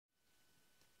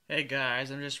Hey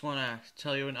guys, I just want to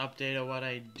tell you an update of what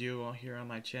I do here on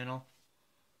my channel.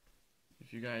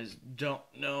 If you guys don't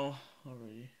know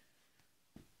already.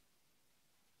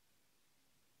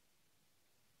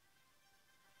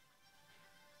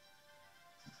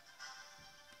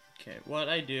 Okay, what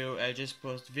I do, I just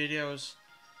post videos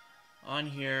on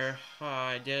here.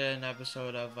 I did an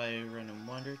episode of a Random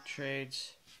Wonder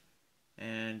Trades,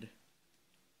 and you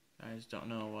guys don't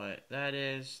know what that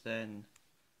is, then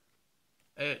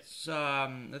it's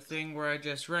the thing where I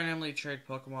just randomly trade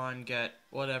Pokemon, get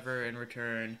whatever in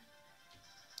return.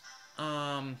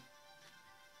 Um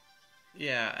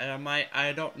Yeah, and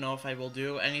I don't know if I will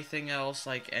do anything else,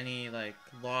 like any like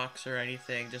locks or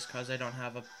anything, just cause I don't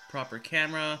have a proper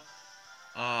camera.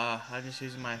 I'm just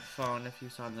using my phone. If you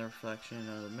saw the reflection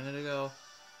a minute ago,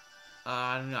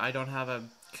 I don't have a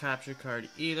capture card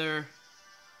either,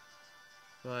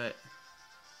 but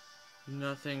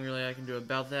nothing really I can do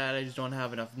about that. I just don't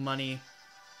have enough money.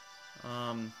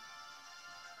 Um,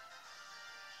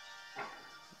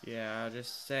 yeah,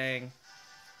 just saying,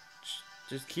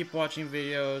 just keep watching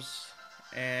videos,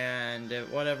 and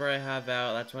whatever I have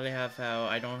out, that's what I have out.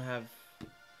 I don't have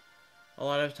a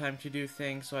lot of time to do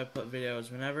things, so I put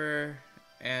videos whenever,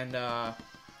 and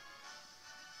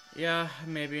yeah,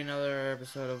 maybe another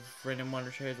episode of Random Wonder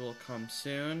Trades will come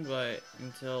soon, but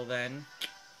until then,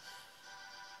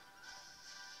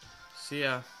 see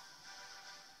ya.